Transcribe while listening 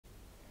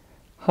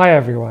Hi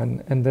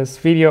everyone, in this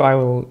video I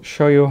will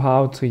show you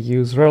how to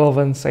use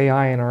Relevance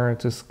AI in order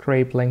to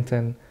scrape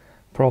LinkedIn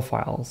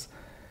profiles.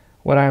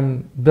 What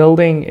I'm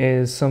building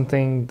is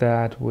something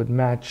that would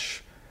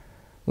match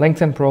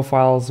LinkedIn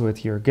profiles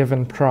with your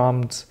given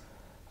prompt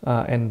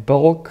in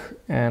bulk,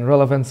 and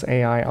Relevance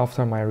AI,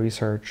 after my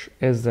research,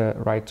 is the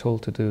right tool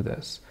to do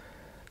this.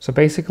 So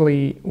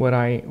basically what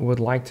I would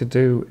like to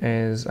do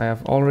is I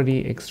have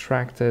already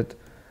extracted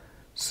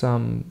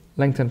some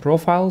LinkedIn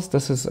profiles.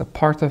 This is a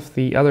part of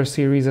the other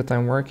series that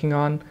I'm working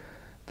on,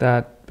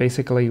 that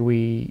basically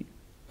we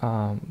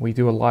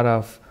do a lot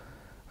of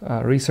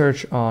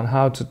research on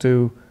how to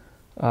do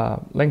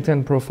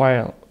LinkedIn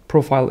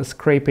profile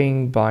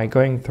scraping by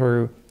going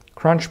through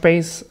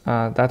Crunchbase.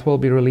 That will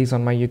be released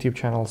on my YouTube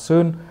channel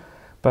soon,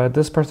 but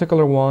this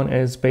particular one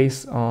is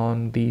based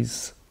on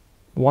these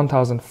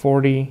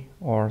 1040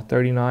 or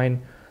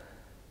 39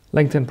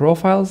 LinkedIn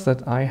profiles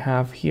that I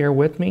have here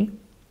with me.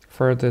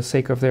 For the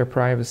sake of their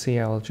privacy,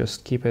 I'll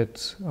just keep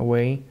it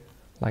away,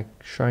 like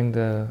showing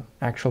the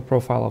actual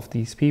profile of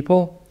these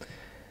people.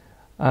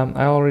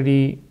 I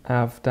already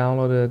have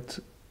downloaded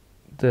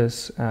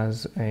this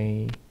as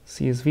a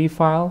CSV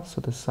file,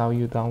 so this is how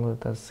you download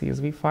it as a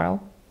CSV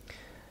file.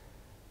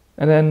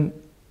 And then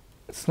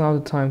it's now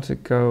the time to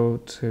go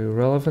to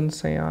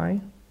Relevance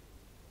AI.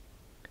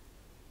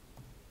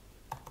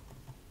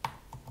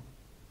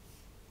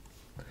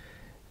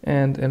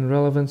 And in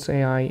Relevance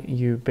AI,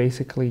 you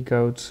basically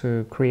go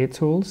to Create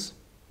Tools.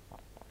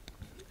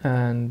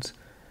 And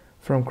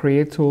from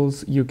Create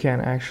Tools, you can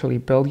actually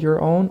build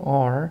your own,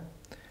 or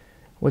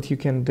what you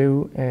can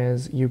do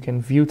is you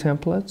can view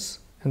templates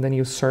and then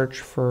you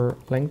search for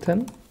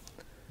LinkedIn.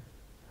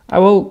 I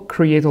will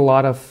create a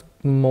lot of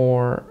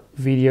more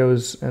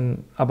videos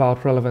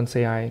about Relevance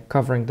AI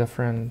covering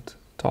different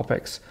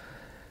topics.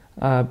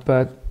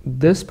 But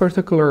this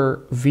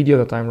particular video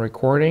that I'm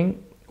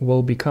recording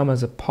will become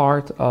as a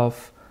part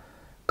of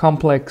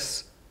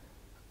complex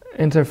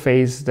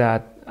interface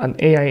that an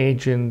AI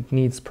agent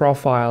needs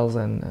profiles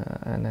and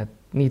it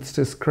needs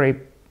to scrape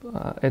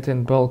it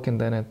in bulk,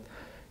 and then it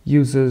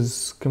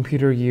uses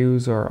computer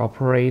use or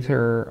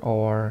operator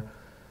or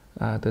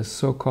the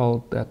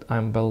so-called that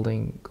I'm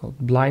building called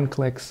blind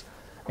clicks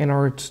in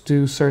order to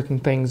do certain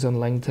things on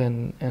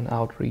LinkedIn and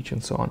outreach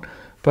and so on.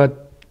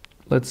 But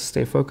let's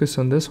stay focused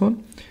on this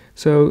one.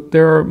 So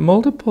there are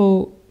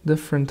multiple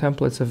different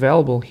templates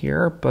available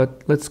here,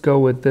 but let's go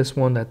with this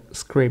one that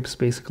scrapes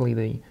basically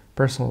the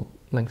personal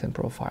LinkedIn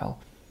profile.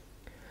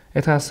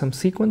 It has some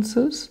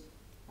sequences.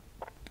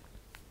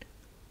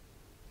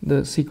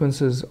 The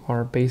sequences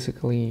are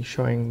basically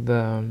showing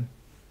the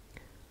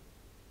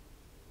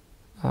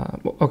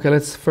okay,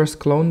 let's first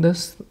clone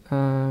this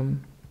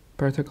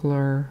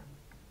particular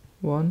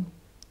one,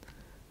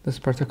 this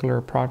particular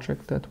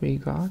project that we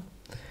got.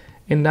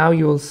 And now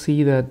you will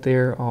see that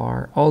there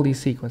are all these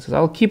sequences.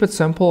 I'll keep it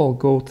simple. I'll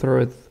go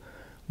through it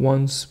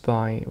once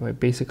by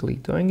basically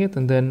doing it,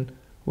 and then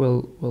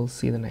we'll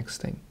see the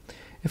next thing.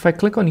 If I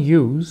click on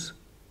Use,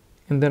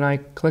 and then I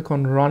click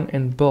on Run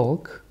in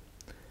Bulk,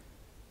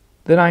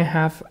 then I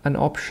have an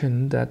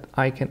option that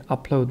I can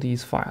upload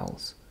these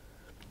files.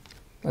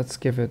 Let's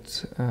give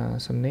it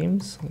some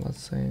names.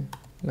 Let's say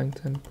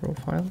LinkedIn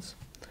profiles.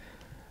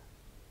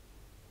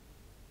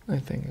 I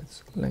think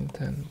it's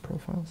LinkedIn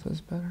profiles is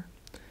better.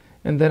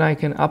 And then I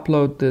can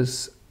upload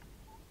this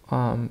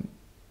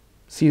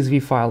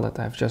CSV file that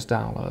I've just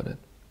downloaded.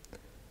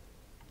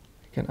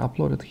 I can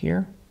upload it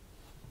here.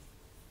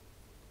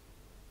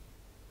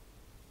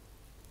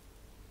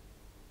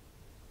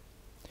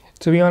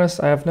 To be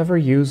honest, I have never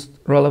used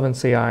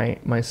Relevance AI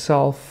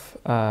myself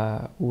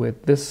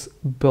with this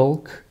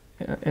bulk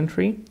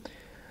entry.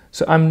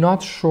 So I'm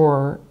not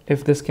sure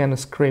if this can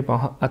scrape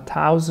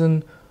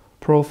 1,000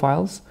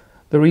 profiles.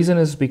 The reason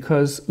is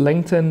because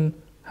LinkedIn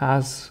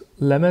has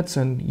limits,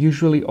 and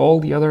usually all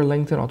the other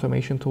LinkedIn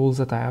automation tools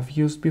that I have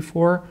used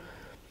before,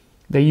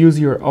 they use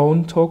your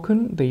own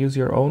token, they use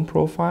your own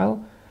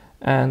profile,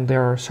 and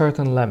there are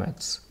certain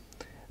limits.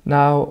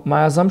 Now,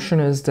 my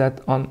assumption is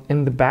that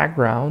in the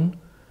background,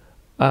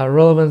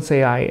 Relevance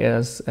AI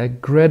is a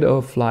grid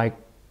of like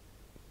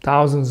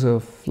thousands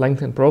of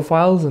LinkedIn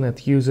profiles, and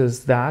it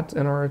uses that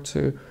in order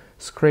to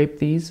scrape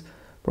these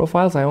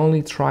profiles. I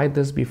only tried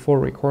this before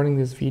recording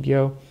this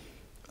video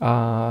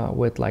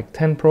with like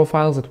 10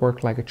 profiles. It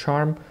worked like a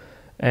charm,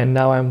 and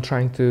now I'm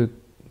trying to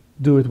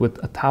do it with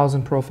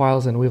 1,000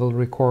 profiles, and we will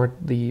record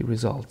the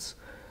results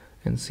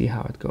and see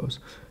how it goes.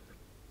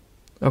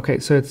 Okay,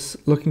 so it's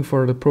looking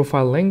for the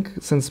profile link.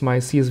 Since my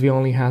CSV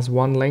only has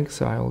one link,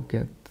 so I'll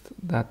get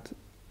that,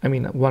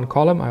 one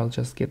column, I'll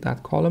just get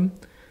that column.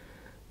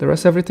 The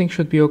rest, everything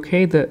should be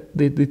okay. The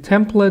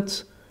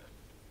template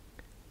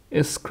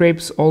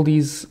scrapes all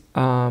these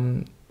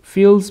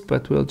fields,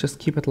 but we'll just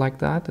keep it like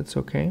that. It's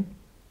okay.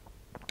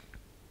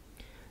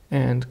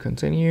 And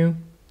continue.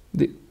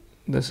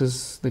 This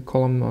is the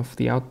column of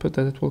the output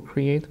that it will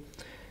create,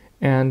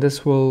 and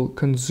this will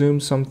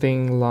consume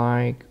something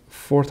like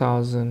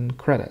 4,000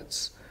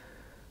 credits.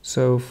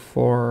 So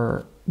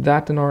for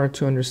that, in order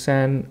to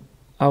understand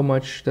how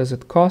much does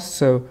it cost,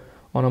 so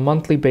On a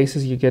monthly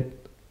basis, you get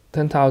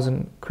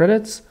 10,000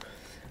 credits.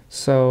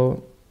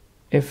 So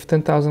if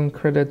 10,000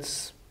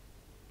 credits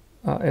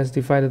is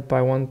divided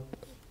by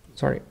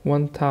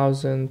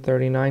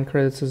 1,039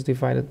 credits is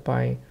divided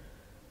by,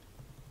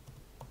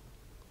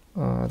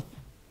 I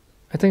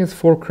think it's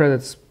 4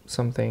 credits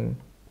something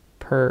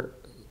per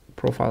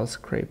profile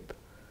scrape.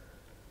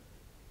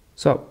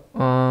 So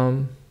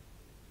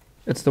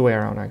it's the way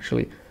around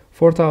actually.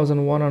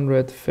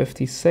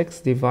 4,156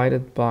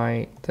 divided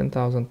by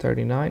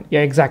 10,039.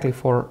 Yeah, exactly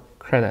 4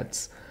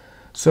 credits.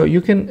 So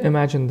you can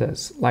imagine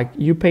this, like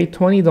you pay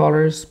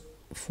 $20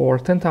 for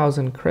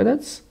 10,000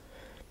 credits.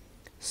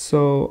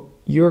 So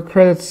your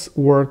credits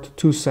worth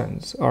 2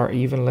 cents, or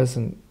even less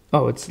than,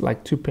 oh, it's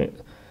like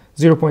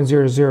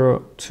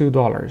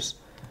 $0.002.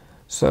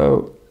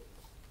 So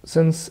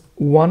since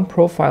one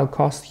profile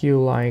costs you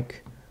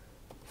like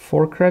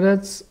 4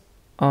 credits,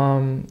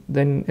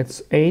 then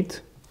it's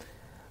 8.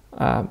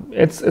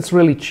 It's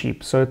really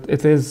cheap. So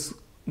it is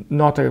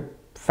not a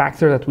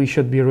factor that we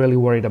should be really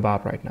worried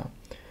about right now.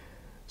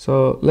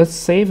 So let's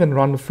save and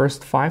run the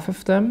first 5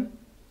 of them.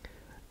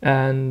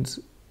 And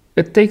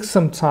it takes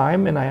some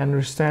time, and I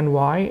understand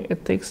why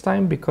it takes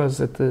time, because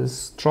it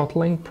is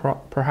throttling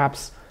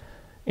perhaps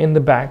in the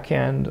back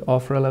end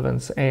of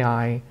Relevance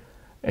AI.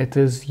 It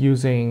is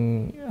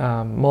using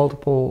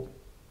multiple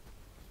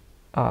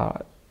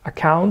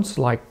accounts,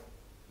 like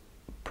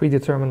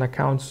predetermined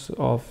accounts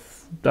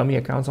of dummy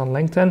accounts on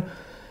LinkedIn,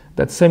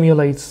 that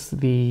simulates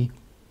the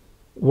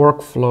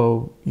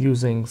workflow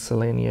using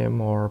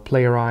Selenium or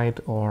Playwright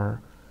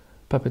or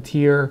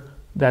Puppeteer,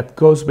 that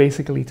goes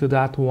basically to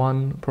that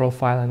one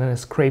profile and then it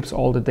scrapes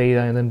all the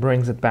data and then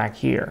brings it back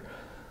here.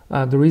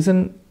 The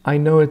reason I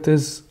know it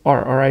is,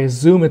 or I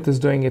assume it is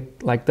doing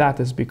it like that,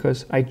 is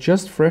because I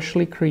just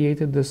freshly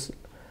created this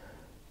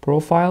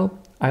profile.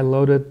 I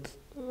loaded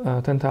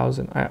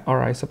 10,000,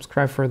 or I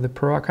subscribed for the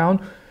Pro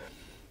account,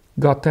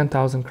 got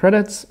 10,000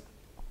 credits,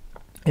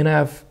 and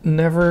I've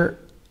never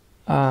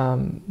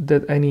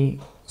did any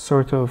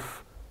sort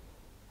of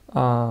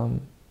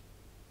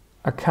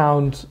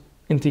account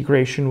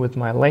integration with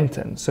my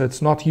LinkedIn. So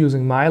it's not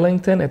using my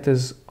LinkedIn, it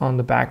is on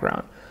the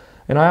background.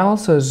 And I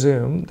also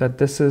assume that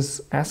this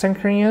is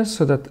asynchronous,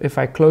 so that if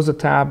I close a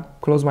tab,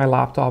 close my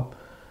laptop,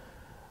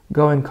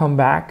 go and come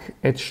back,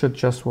 it should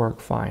just work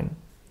fine.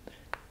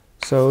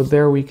 So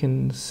there we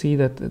can see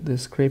that the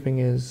scraping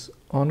is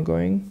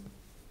ongoing.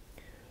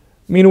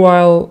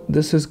 Meanwhile,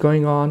 this is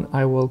going on.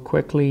 I will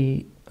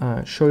quickly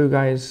show you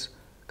guys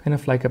kind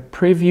of like a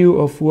preview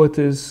of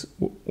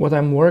what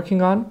I'm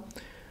working on.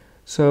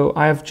 So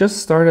I have just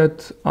started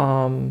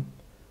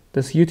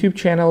this YouTube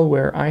channel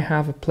where I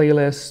have a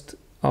playlist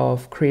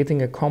of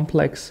creating a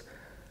complex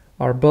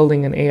or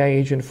building an AI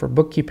agent for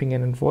bookkeeping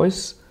and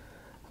invoice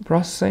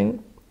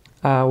processing,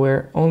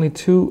 where only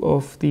 2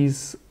 of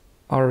these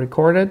are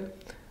recorded.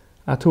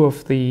 2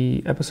 of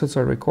the episodes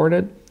are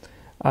recorded.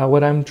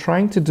 What I'm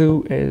trying to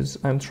do is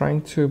I'm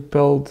trying to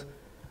build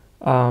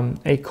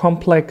a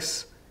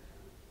complex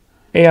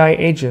AI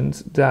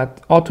agent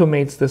that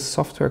automates this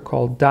software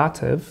called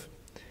Dativ.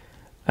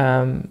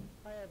 And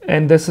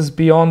this is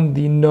beyond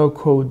the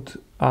no-code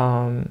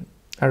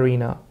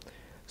arena.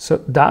 So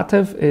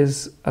Dativ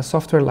is a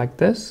software like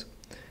this,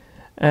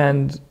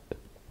 and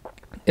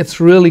it's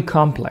really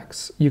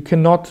complex. You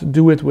cannot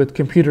do it with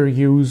computer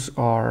use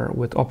or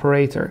with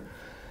operator.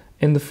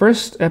 In the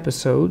first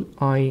episode,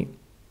 I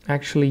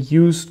actually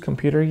used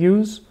computer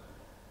use,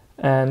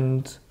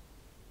 and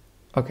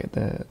okay,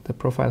 the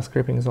profile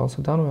scraping is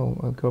also done.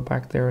 We'll go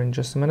back there in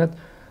just a minute.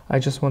 I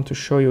just want to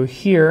show you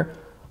here,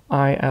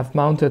 I have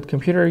mounted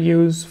computer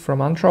use from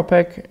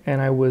Anthropic,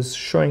 and I was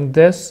showing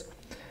this.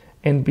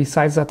 And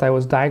besides that, I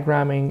was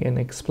diagramming and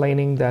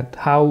explaining that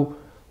how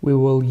we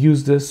will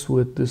use this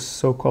with this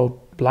so-called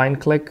blind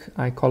click.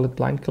 I call it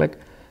blind click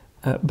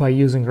by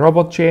using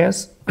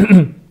robot.js.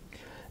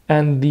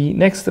 And the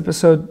next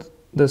episode,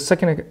 the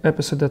second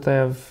episode that I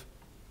have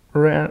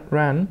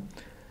ran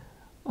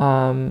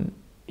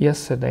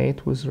yesterday,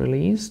 it was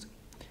released.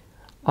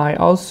 I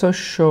also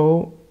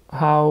show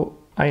how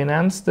I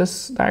enhanced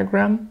this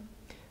diagram.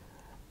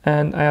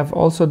 And I have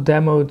also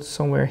demoed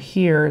somewhere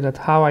here that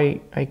how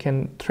I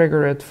can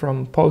trigger it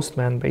from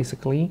Postman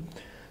basically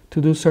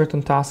to do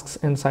certain tasks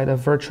inside a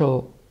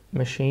virtual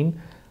machine.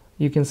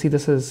 You can see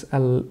this is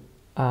a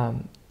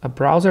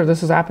browser.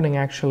 This is happening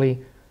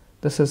actually.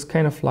 This is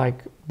kind of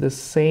like the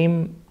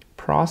same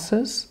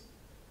process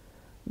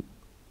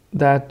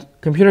that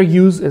computer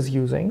use is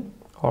using,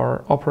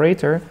 or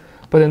operator,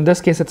 but in this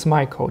case it's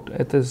my code.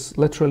 It is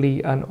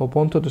literally an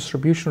Ubuntu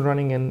distribution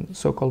running in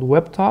so-called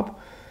WebTop.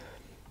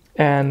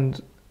 And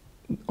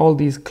all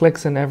these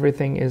clicks and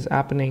everything is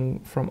happening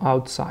from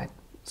outside.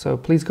 So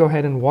please go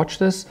ahead and watch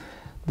this.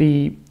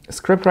 The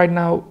script right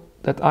now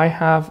that I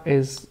have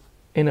is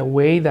in a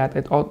way that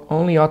it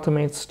only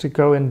automates to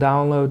go and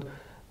download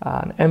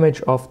an image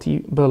of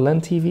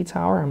Berlin TV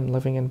Tower. I'm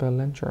living in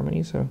Berlin,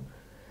 Germany. So,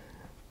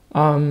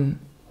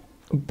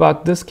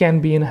 but this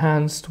can be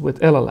enhanced with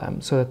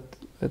LLM so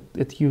that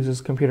it uses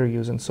computer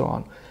use and so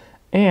on.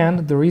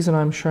 And the reason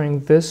I'm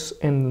showing this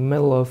in the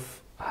middle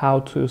of how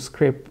to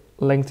scrape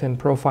LinkedIn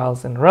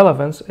profiles in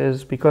Relevance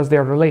is because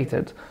they're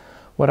related.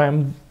 What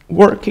I'm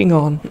working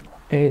on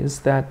is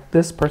that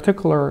this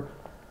particular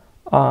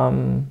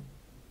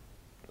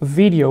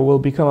video will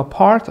become a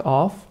part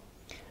of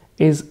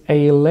is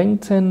a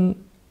LinkedIn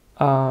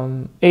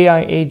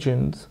AI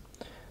agent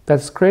that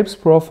scrapes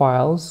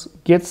profiles,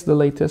 gets the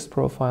latest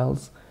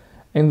profiles,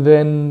 and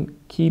then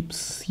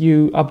keeps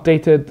you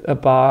updated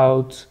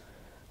about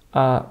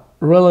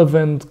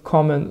relevant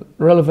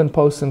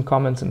posts and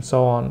comments and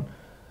so on,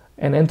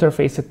 and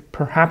interface it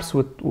perhaps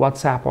with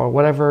WhatsApp or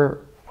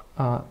whatever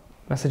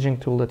messaging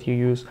tool that you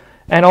use,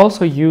 and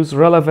also use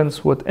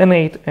Relevance with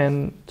Innate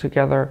and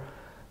together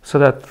so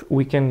that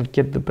we can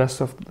get the best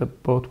of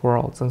both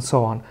worlds and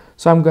so on.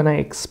 So I'm going to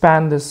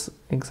expand this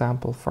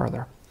example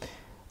further.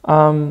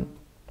 All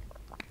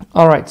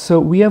right, so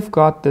we have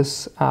got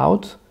this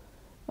out.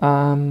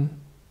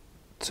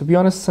 To be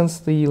honest, since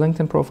the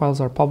LinkedIn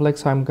profiles are public,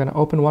 so I'm going to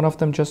open one of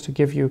them just to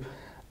give you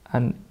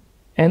an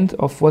end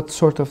of what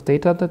sort of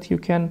data that you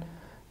can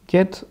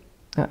get.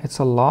 It's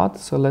a lot,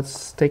 so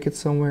let's take it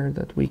somewhere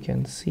that we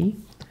can see.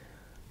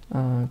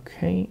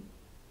 Okay,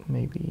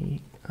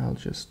 maybe I'll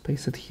just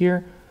paste it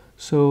here.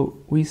 So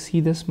we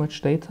see this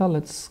much data.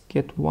 Let's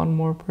get one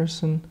more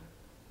person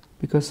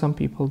because some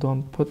people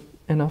don't put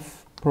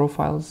enough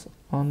profiles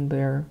on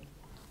there.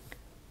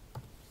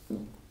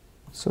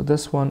 So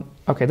this one,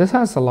 okay, this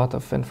has a lot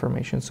of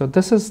information. So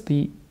this is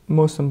the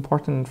most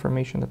important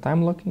information that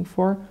I'm looking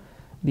for,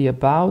 the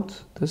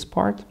about, this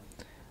part.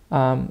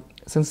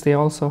 Since they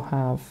also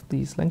have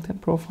these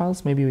LinkedIn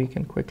profiles, maybe we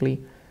can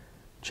quickly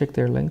check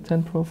their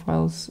LinkedIn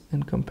profiles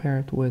and compare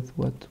it with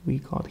what we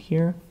got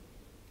here.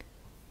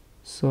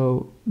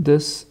 So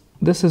this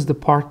is the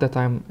part that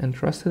I'm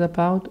interested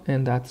about,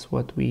 and that's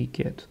what we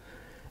get,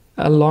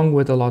 along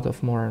with a lot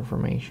of more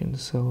information.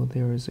 So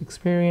there is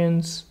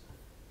experience.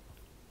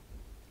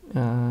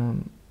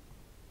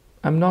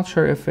 I'm not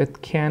sure if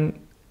it can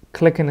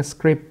click and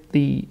scrape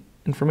the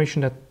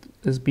information that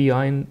is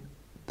behind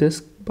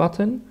this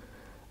button.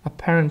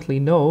 Apparently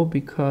no,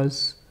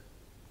 because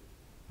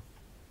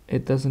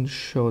it doesn't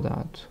show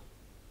that.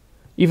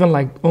 Even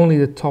like only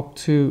the top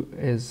two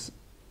is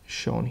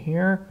shown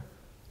here.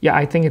 Yeah,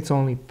 I think it's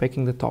only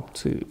picking the top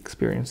two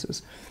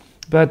experiences.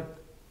 But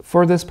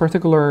for this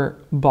particular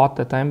bot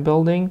that I'm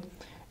building,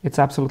 it's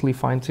absolutely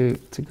fine to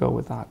go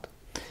with that.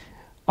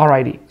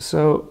 Alrighty,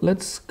 so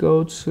let's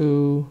go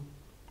to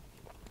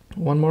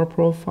one more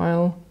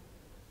profile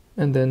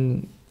and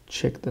then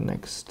check the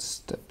next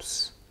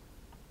steps.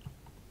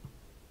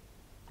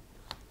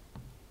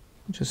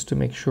 Just to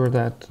make sure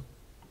that,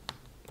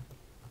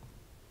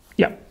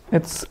 yeah,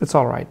 it's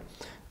all right.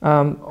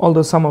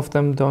 Although some of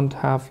them don't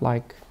have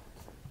like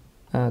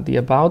the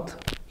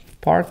about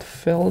part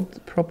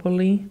filled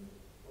properly.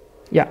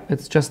 Yeah,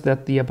 it's just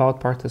that the about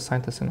part is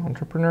scientist and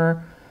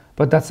entrepreneur,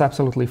 but that's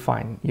absolutely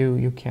fine.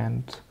 You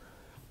can't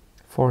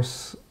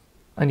force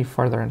any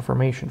further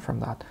information from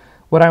that.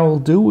 What I will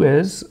do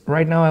is,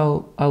 right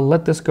now I'll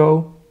let this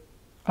go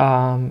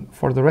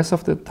for the rest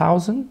of the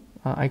 1,000.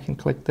 I can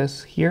click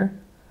this here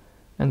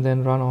and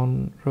then run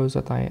on rows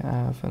that I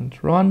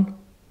haven't run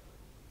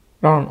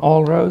on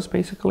all rows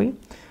basically.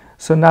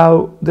 So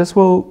now this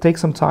will take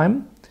some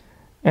time,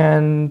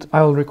 and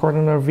I'll record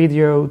another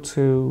video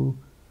to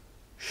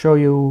show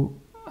you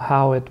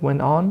how it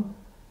went on.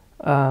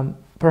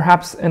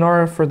 Perhaps in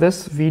order for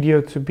this video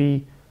to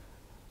be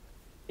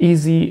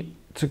easy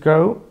to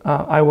go,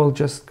 I will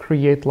just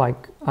create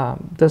like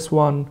this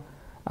one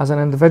as an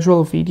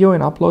individual video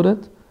and upload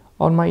it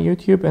on my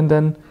YouTube, and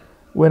then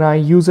when I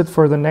use it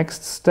for the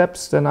next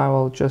steps, then I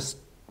will just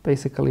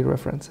basically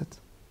reference it.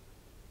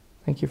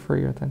 Thank you for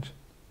your attention.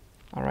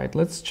 All right,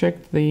 let's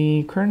check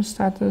the current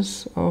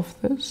status of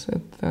this.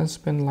 It has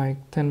been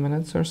like 10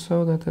 minutes or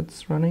so that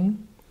it's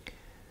running.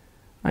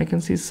 I can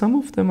see some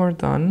of them are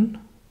done.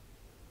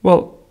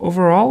 Well,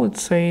 overall it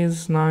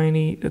says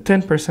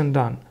 10%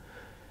 done.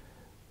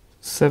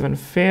 7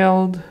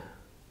 failed.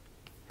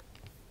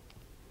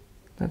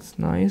 That's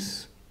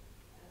nice.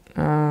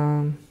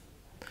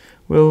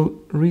 We'll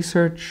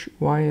research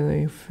why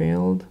they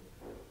failed.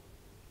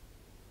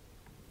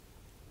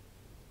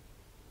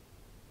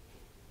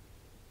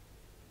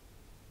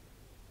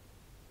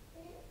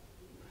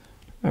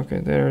 Okay,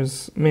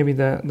 there's maybe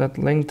that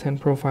LinkedIn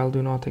profile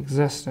do not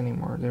exist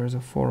anymore. There's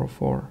a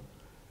 404.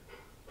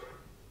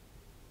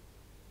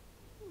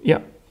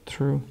 Yeah,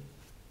 true.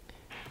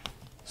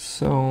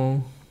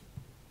 So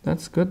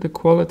that's good. The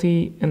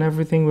quality and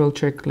everything we'll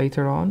check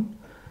later on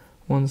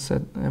once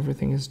that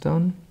everything is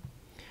done.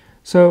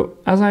 So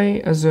as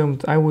I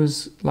assumed, I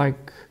was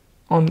like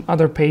on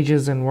other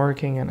pages and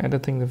working and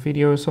editing the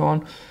video and so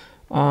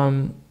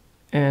on.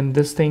 And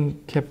this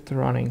thing kept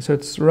running. So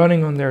it's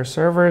running on their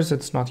servers.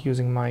 It's not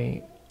using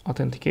my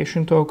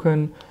authentication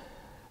token.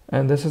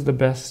 And this is the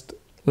best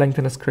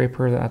LinkedIn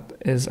scraper that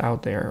is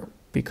out there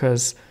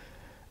because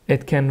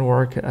it can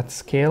work at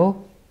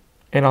scale.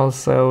 And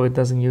also it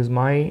doesn't use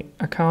my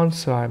account,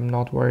 so I'm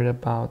not worried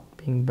about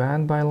being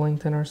banned by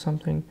LinkedIn or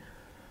something.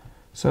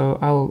 So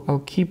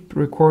I'll keep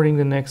recording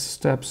the next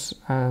steps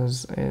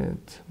as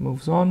it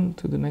moves on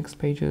to the next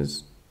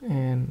pages,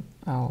 and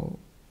I'll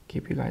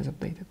keep you guys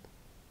updated.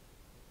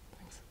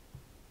 Thanks.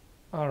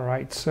 All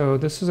right, so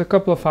this is a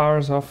couple of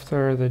hours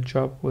after the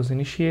job was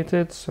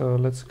initiated, so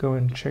let's go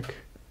and check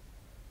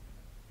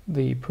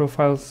the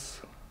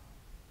profiles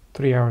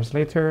 3 hours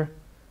later.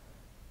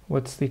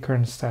 What's the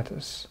current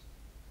status?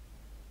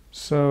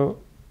 So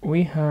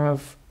we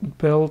have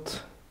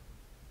built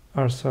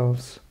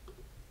ourselves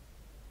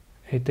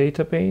a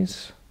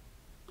database.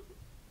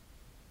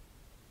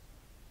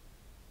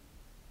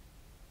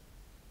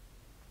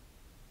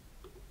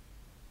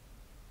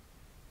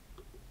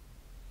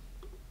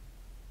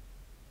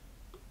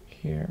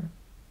 Here.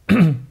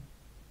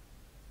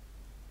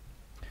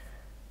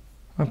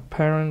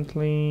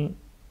 Apparently,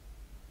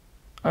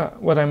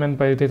 what I meant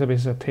by a database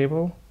is a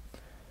table.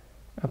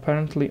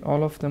 Apparently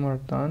all of them are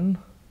done.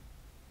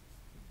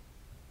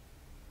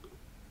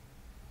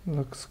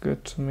 Looks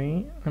good to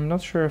me. I'm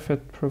not sure if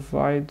it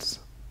provides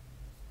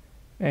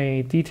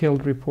a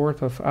detailed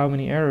report of how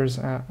many errors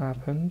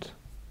happened,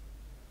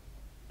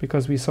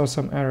 because we saw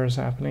some errors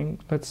happening.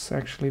 Let's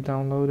actually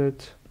download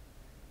it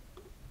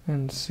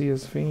in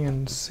CSV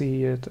and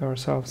see it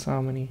ourselves,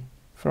 how many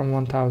from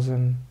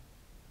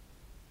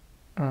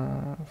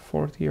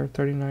 1040 or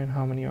 39,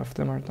 how many of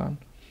them are done.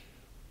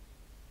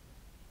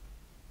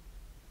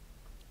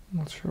 I'm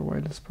not sure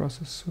why this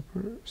process is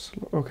super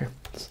slow. Okay,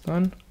 it's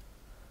done.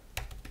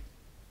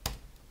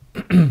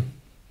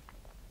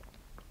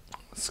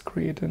 Let's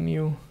create a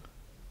new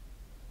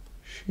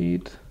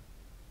sheet.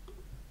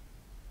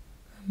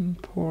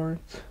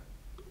 Import.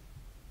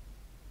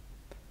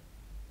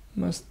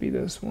 Must be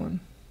this one.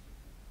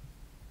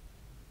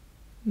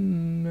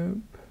 Nope.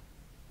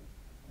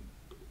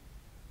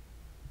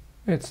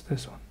 It's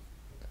this one.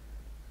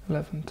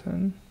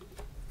 1110.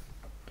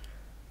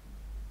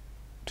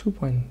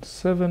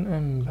 2.7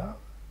 MB.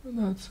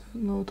 That's a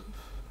lot of.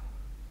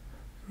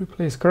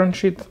 Replace current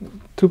sheet.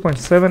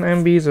 2.7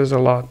 MBs is a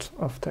lot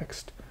of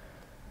text.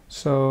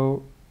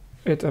 So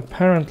it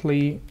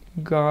apparently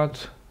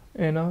got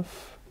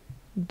enough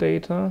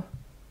data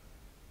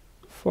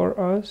for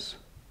us.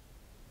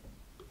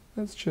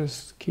 Let's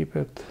just keep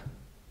it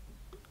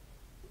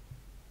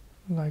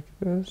like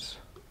this.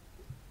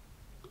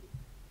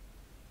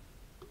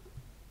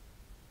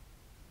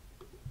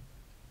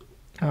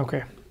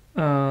 Okay.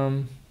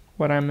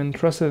 What I'm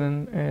interested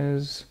in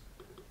is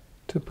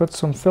to put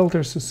some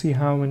filters to see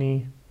how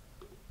many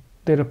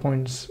data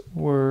points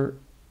were.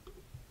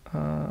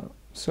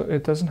 So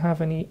it doesn't have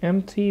any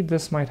empty.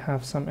 This might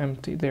have some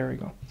empty. There we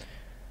go.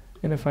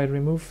 And if I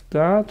remove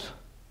that,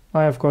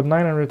 I have got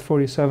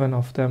 947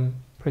 of them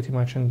pretty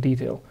much in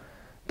detail.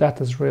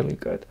 That is really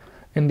good.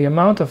 And the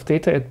amount of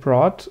data it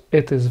brought,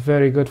 it is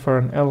very good for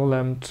an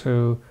LLM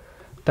to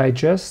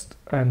digest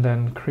and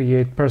then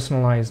create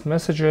personalized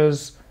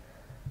messages,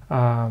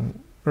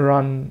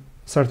 run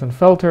certain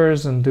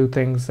filters, and do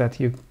things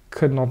that you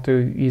could not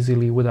do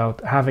easily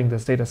without having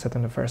this data set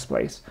in the first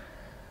place.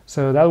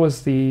 So that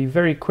was the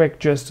very quick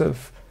gist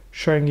of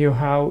showing you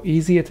how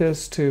easy it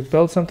is to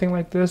build something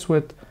like this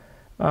with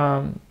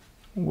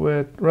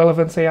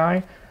Relevance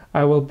AI.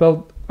 I will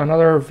build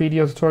another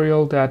video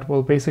tutorial that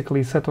will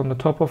basically sit on the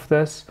top of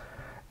this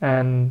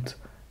and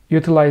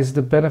utilize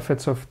the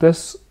benefits of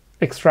this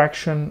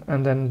extraction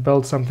and then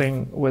build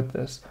something with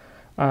this.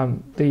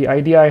 The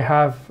idea I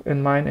have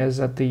in mind is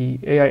that the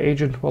AI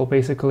agent will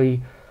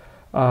basically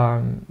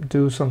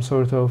do some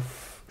sort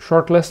of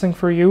shortlisting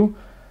for you,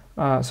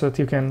 so that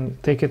you can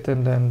take it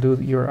and then do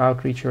your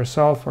outreach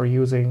yourself or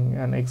using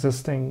an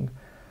existing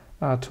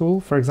tool.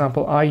 For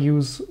example, I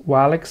use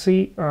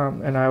Galaxy,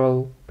 and I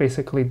will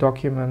basically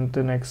document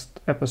the next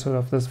episode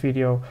of this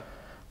video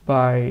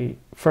by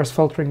first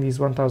filtering these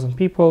 1000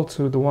 people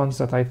to the ones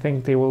that I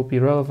think they will be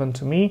relevant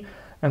to me,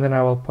 and then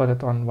I will put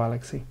it on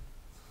Galaxy.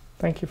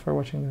 Thank you for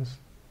watching this.